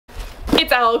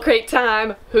It's Owlcrate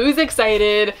time. Who's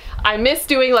excited? I missed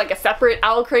doing like a separate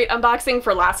Owlcrate unboxing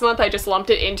for last month. I just lumped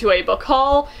it into a book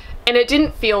haul and it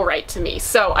didn't feel right to me.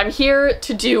 So I'm here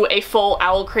to do a full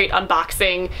Owlcrate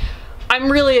unboxing. I'm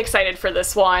really excited for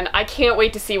this one. I can't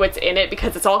wait to see what's in it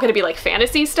because it's all gonna be like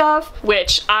fantasy stuff,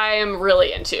 which I'm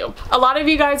really into. A lot of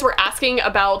you guys were asking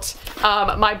about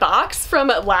my box from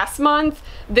last month.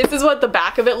 This is what the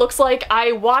back of it looks like.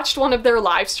 I watched one of their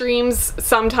live streams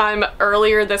sometime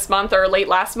earlier this month or late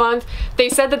last month. They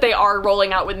said that they are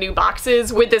rolling out with new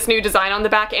boxes with this new design on the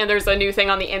back, and there's a new thing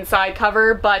on the inside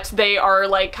cover, but they are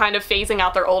like kind of phasing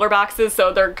out their older boxes,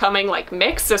 so they're coming like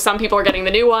mixed. So some people are getting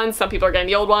the new ones, some people are getting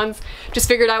the old ones. Just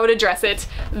figured I would address it.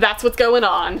 That's what's going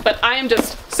on. But I am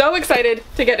just so excited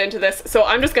to get into this, so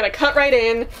I'm just gonna cut right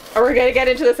in, or we're gonna get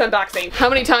into this unboxing. How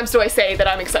many times do I say that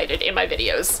I'm excited in my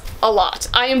videos? A lot.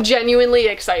 I am genuinely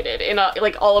excited in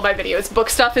like all of my videos. Book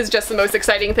stuff is just the most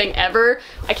exciting thing ever.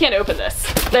 I can't open this.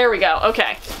 There we go.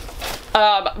 Okay.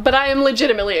 But I am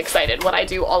legitimately excited when I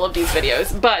do all of these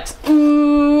videos. But,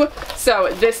 ooh.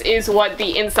 So this is what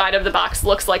the inside of the box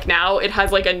looks like now. It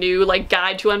has like a new like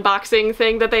guide to unboxing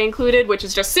thing that they included, which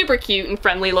is just super cute and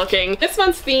friendly looking. This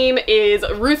month's theme is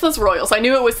Ruthless Royals. I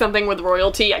knew it was something with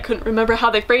royalty. I couldn't remember how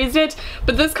they phrased it,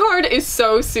 but this card is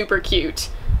so super cute.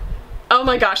 Oh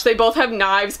my gosh, they both have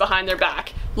knives behind their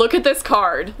back. Look at this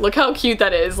card. Look how cute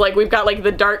that is. Like, we've got like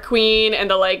the Dark Queen and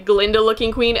the like Glinda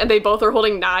looking queen, and they both are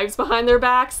holding knives behind their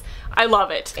backs. I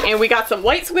love it. And we got some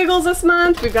white squiggles this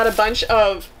month. We've got a bunch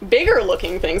of bigger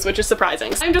looking things, which is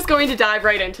surprising. I'm just going to dive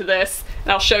right into this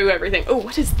and I'll show you everything. Oh,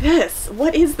 what is this?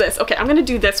 What is this? Okay, I'm gonna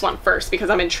do this one first because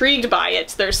I'm intrigued by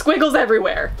it. There's squiggles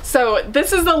everywhere. So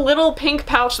this is the little pink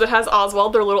pouch that has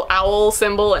Oswald, their little owl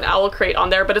symbol and Owlcrate on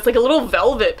there, but it's like a little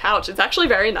velvet pouch. It's actually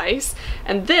very nice.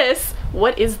 And this,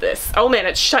 what is this? Oh man,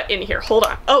 it's shut in here. Hold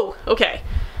on. Oh, okay.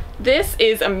 This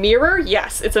is a mirror.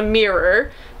 Yes, it's a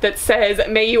mirror that says,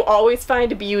 "May you always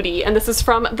find beauty." And this is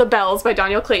from The Bells by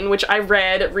Danielle Clayton, which I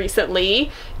read recently.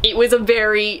 It was a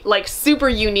very like super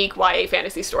unique YA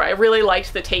fantasy story. I really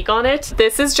liked the take on it.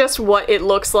 This is just what it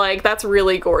looks like. That's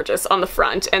really gorgeous on the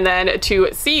front. And then to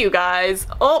see you guys,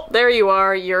 oh, there you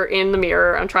are. You're in the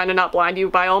mirror. I'm trying to not blind you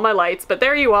by all my lights, but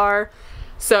there you are.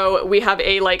 So we have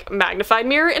a like magnified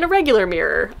mirror and a regular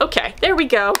mirror. Okay, there we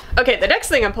go. Okay, the next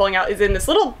thing I'm pulling out is in this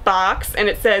little box and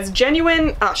it says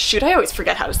genuine, oh shoot, I always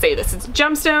forget how to say this. It's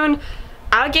gemstone,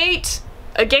 agate,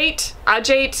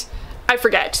 I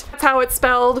forget. That's how it's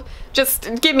spelled.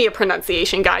 Just give me a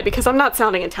pronunciation guide because I'm not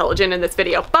sounding intelligent in this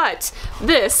video. But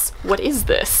this, what is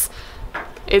this?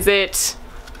 Is it,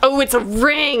 oh, it's a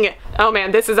ring. Oh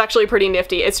man, this is actually pretty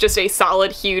nifty. It's just a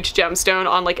solid, huge gemstone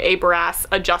on like a brass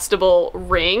adjustable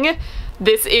ring.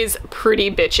 This is pretty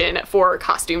bitchin' for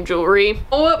costume jewelry.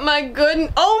 Oh my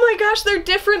goodness. Oh my gosh, they're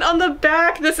different on the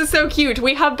back. This is so cute.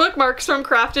 We have bookmarks from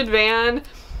Crafted Van,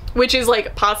 which is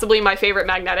like possibly my favorite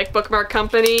magnetic bookmark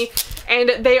company.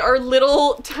 And they are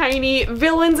little tiny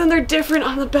villains and they're different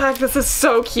on the back. This is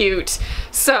so cute.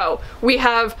 So we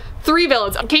have 3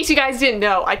 villains. In case you guys didn't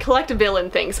know, I collect villain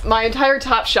things. My entire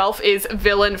top shelf is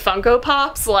villain Funko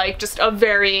Pops, like just of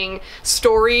varying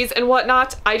stories and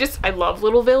whatnot. I love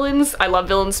little villains. I love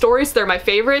villain stories. They're my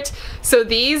favorite. So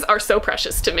these are so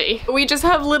precious to me. We just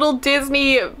have little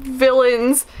Disney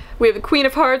villains. We have the Queen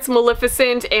of Hearts,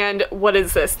 Maleficent, and what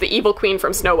is this? The evil queen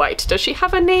from Snow White. Does she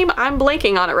have a name? I'm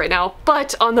blanking on it right now.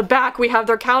 But on the back, we have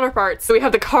their counterparts. So we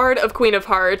have the card of Queen of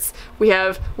Hearts. We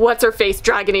have what's-her-face,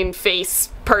 dragon face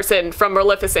person from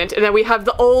Maleficent. And then we have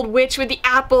the old witch with the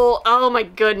apple. Oh my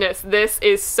goodness. This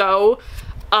is so...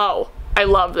 oh. I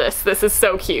love this. This is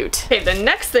so cute. Okay, the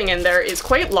next thing in there is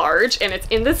quite large and it's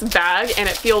in this bag and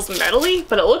it feels metally,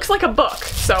 but it looks like a book.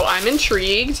 So I'm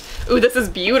intrigued. Ooh, this is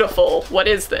beautiful. What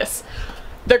is this?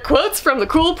 The quotes from The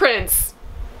Cruel Prince.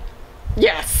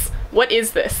 Yes. What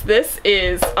is this? This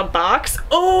is a box.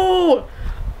 Oh!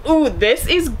 Ooh, this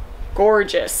is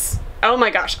gorgeous. Oh my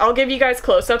gosh. I'll give you guys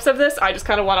close-ups of this. I just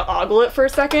kind of want to ogle it for a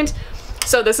second.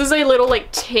 So this is a little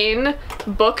like tin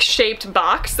book-shaped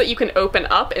box that you can open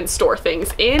up and store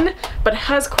things in, but it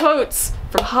has quotes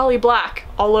from Holly Black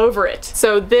all over it.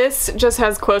 So this just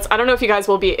has quotes. I don't know if you guys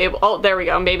will be able, oh, there we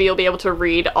go. Maybe you'll be able to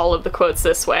read all of the quotes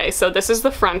this way. So this is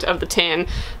the front of the tin.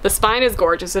 The spine is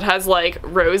gorgeous. It has like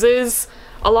roses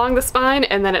along the spine,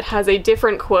 and then it has a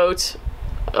different quote.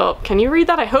 Oh, can you read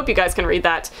that? I hope you guys can read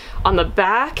that on the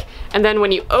back. And then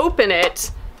when you open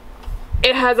it,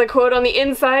 it has a quote on the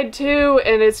inside too,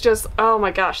 and it's just, oh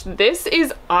my gosh, this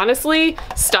is honestly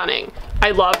stunning. I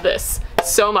love this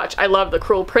so much. I love The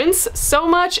Cruel Prince so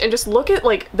much, and just look at,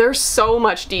 like, there's so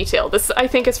much detail. This, I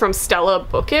think, is from Stella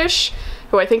Bookish,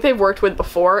 who I think they've worked with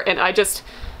before, and I just,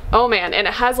 Oh man, and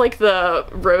it has like the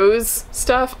rose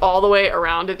stuff all the way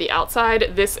around at the outside.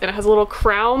 And it has a little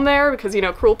crown there because, you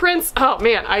know, Cruel Prince. Oh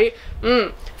man,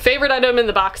 favorite item in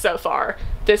the box so far.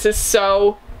 This is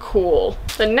so cool.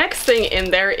 The next thing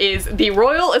in there is the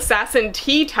Royal Assassin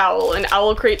Tea Towel, an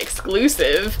Owlcrate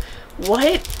exclusive.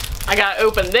 What? I gotta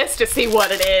open this to see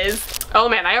what it is. Oh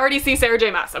man, I already see Sarah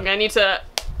J. Maas. I'm gonna need to,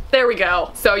 there we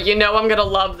go. So you know I'm gonna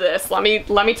love this. Let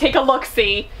me take a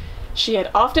look-see. She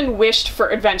had often wished for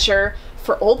adventure,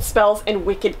 for old spells and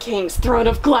wicked kings, throne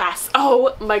of glass.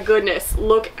 Oh my goodness,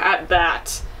 look at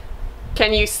that.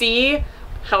 Can you see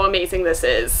how amazing this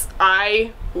is?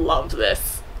 I love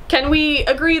this. Can we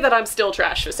agree that I'm still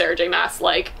trash with Sarah J. Maas?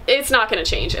 Like, it's not gonna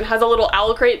change. It has a little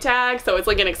Owlcrate tag, so it's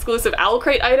like an exclusive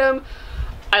Owlcrate item.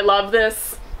 I love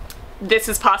this. This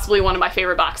is possibly one of my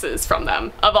favorite boxes from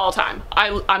them of all time.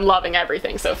 I'm loving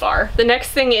everything so far. The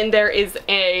next thing in there is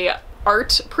a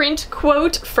art print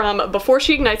quote from Before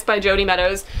She Ignites by Jody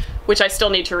Meadows, which I still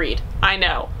need to read. I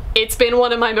know. It's been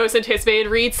one of my most anticipated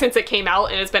reads since it came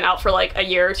out, and it's been out for like a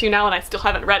year or two now, and I still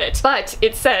haven't read it. But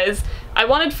it says, I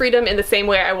wanted freedom in the same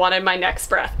way I wanted my next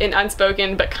breath, an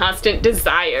unspoken but constant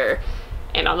desire.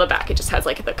 And on the back it just has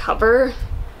like the cover.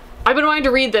 I've been wanting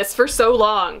to read this for so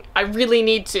long. I really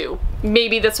need to.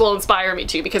 Maybe this will inspire me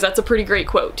to, because that's a pretty great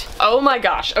quote. Oh my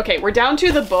gosh. Okay, we're down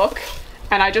to the book,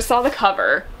 and I just saw the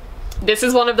cover. This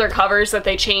is one of their covers that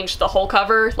they changed the whole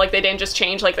cover. Like, they didn't just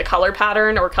change like the color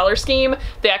pattern or color scheme.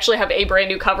 They actually have a brand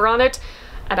new cover on it.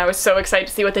 And I was so excited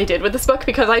to see what they did with this book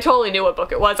because I totally knew what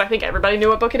book it was. I think everybody knew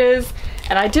what book it is.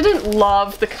 And I didn't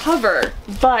love the cover,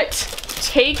 but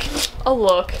take a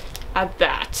look at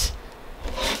that.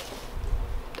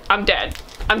 I'm dead.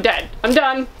 I'm dead. I'm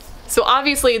done. So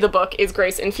obviously the book is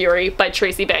Grace and Fury by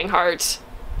Tracy Banghart.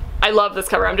 I love this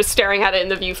cover. I'm just staring at it in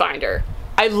the viewfinder.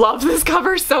 I love this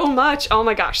cover so much. Oh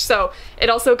my gosh. So it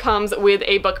also comes with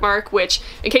a bookmark, which,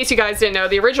 in case you guys didn't know,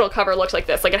 the original cover looked like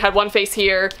this. Like, it had one face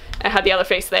here and it had the other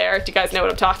face there. Do you guys know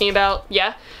what I'm talking about?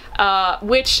 Yeah.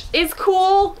 Which is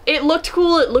cool. It looked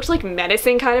cool. It looked like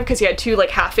menacing kind of because you had two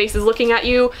like half faces looking at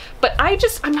you. But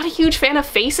I'm not a huge fan of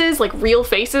faces, like real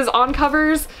faces on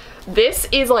covers. This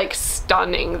is like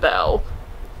stunning though.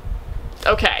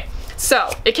 Okay.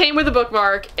 So, it came with a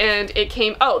bookmark, and it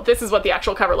came, oh, this is what the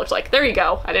actual cover looked like. There you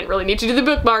go. I didn't really need to do the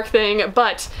bookmark thing,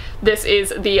 but this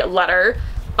is the letter.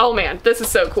 Oh man, this is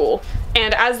so cool.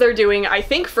 And as they're doing, I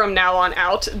think from now on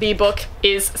out, the book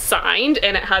is signed,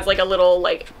 and it has like a little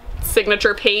like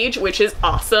signature page, which is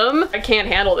awesome. I can't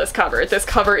handle this cover. This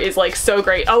cover is like so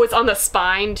great. Oh, it's on the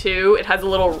spine too. It has a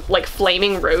little like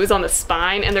flaming rose on the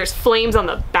spine, and there's flames on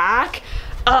the back.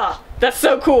 That's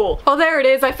so cool. Oh, there it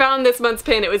is. I found this month's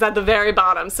pin. It was at the very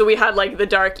bottom. So we had like the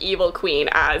Dark Evil Queen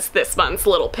as this month's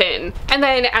little pin. And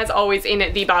then, as always,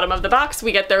 in the bottom of the box,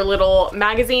 we get their little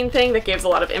magazine thing that gives a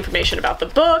lot of information about the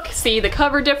book. See the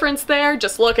cover difference there?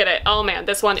 Just look at it. Oh man,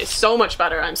 this one is so much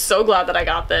better. I'm so glad that I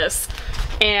got this.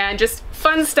 And just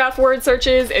fun stuff, word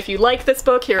searches. If you like this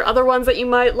book, here are other ones that you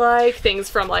might like. Things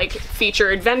from like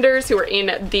featured vendors who are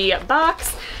in the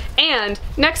box. And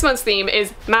next month's theme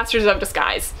is Masters of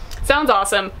Disguise. Sounds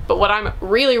awesome, but what I'm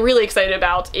really, really excited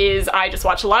about is I just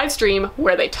watched a live stream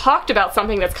where they talked about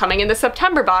something that's coming in the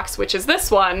September box, which is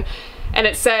this one, and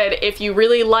it said if you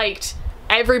really liked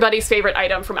everybody's favorite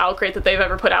item from Owlcrate that they've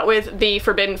ever put out with, the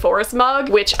Forbidden Forest mug,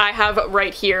 which I have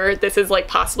right here. This is like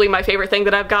possibly my favorite thing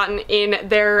that I've gotten in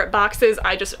their boxes.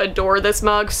 I just adore this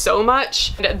mug so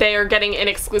much. They are getting an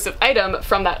exclusive item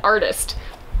from that artist.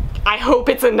 I hope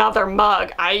it's another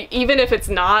mug. Even if it's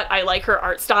not, I like her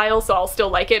art style, so I'll still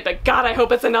like it, but God, I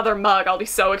hope it's another mug. I'll be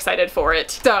so excited for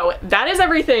it. So that is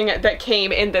everything that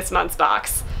came in this month's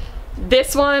box.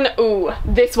 This one, ooh,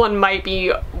 this one might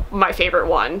be my favorite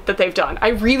one that they've done. I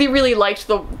really, really liked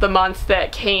the month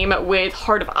that came with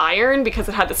Heart of Iron because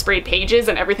it had the sprayed pages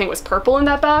and everything was purple in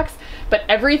that box, but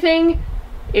everything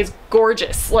is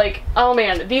gorgeous. Like, oh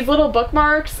man, these little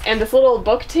bookmarks and this little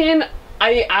book tin,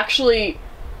 I actually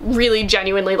really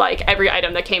genuinely like every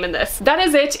item that came in this. That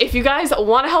is it. If you guys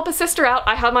want to help a sister out,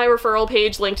 I have my referral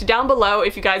page linked down below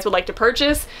if you guys would like to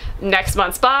purchase next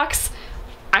month's box.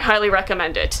 I highly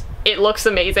recommend it. It looks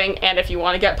amazing, and if you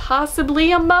want to get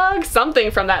possibly a mug,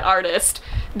 something from that artist,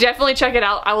 definitely check it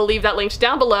out. I will leave that linked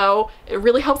down below. It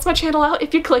really helps my channel out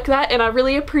if you click that, and I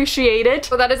really appreciate it.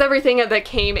 So that is everything that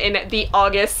came in the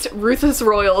August Ruthless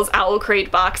Royals Owlcrate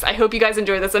box. I hope you guys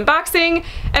enjoyed this unboxing,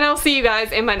 and I'll see you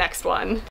guys in my next one.